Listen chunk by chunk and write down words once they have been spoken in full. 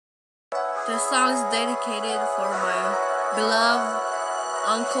This song is dedicated for my beloved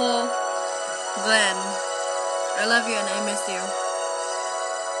Uncle Glenn. I love you and I miss you.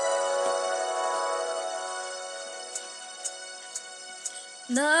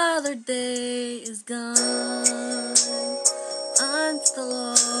 Another day is gone. I'm still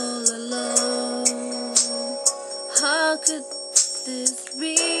all alone. How could this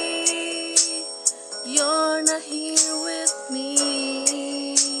be? You're not here with me.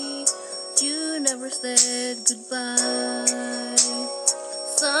 You never said goodbye.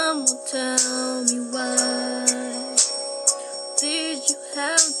 Someone tell me why. Did you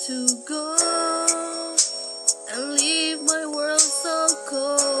have to go and leave my world so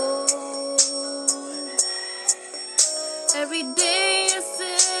cold? Every day I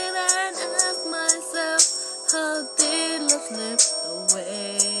sit and ask myself, how did love slip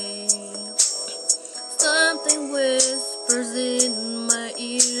away? Something whispers in my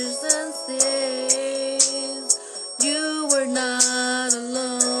ears and says, you were not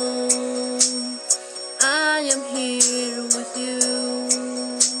alone. I am here with you.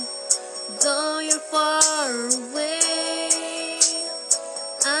 Though you're far away,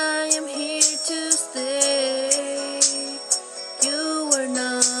 I am here to stay. You were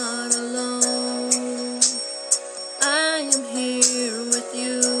not alone. I am here with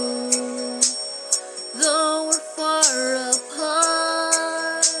you. Though we're far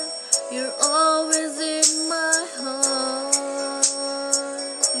apart, you're always in my heart.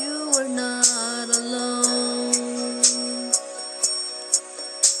 You were not alone.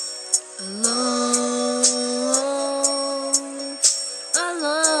 Alone,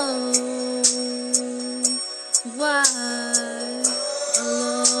 alone. Why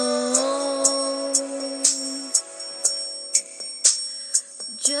alone?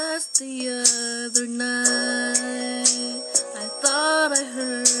 Just the other night, I thought I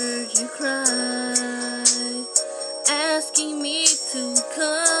heard you cry, asking me to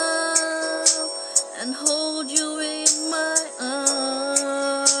come and hold you in my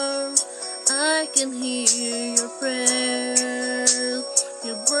arms. I can hear your prayers,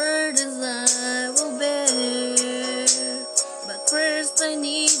 your burdens I will bear. But first I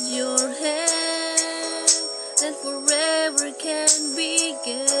need your hand, then forever can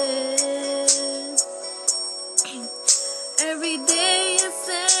begin. Every day I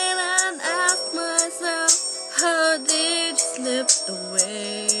sit and ask myself, how did you slip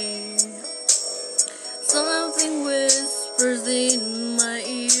away? Something whispers in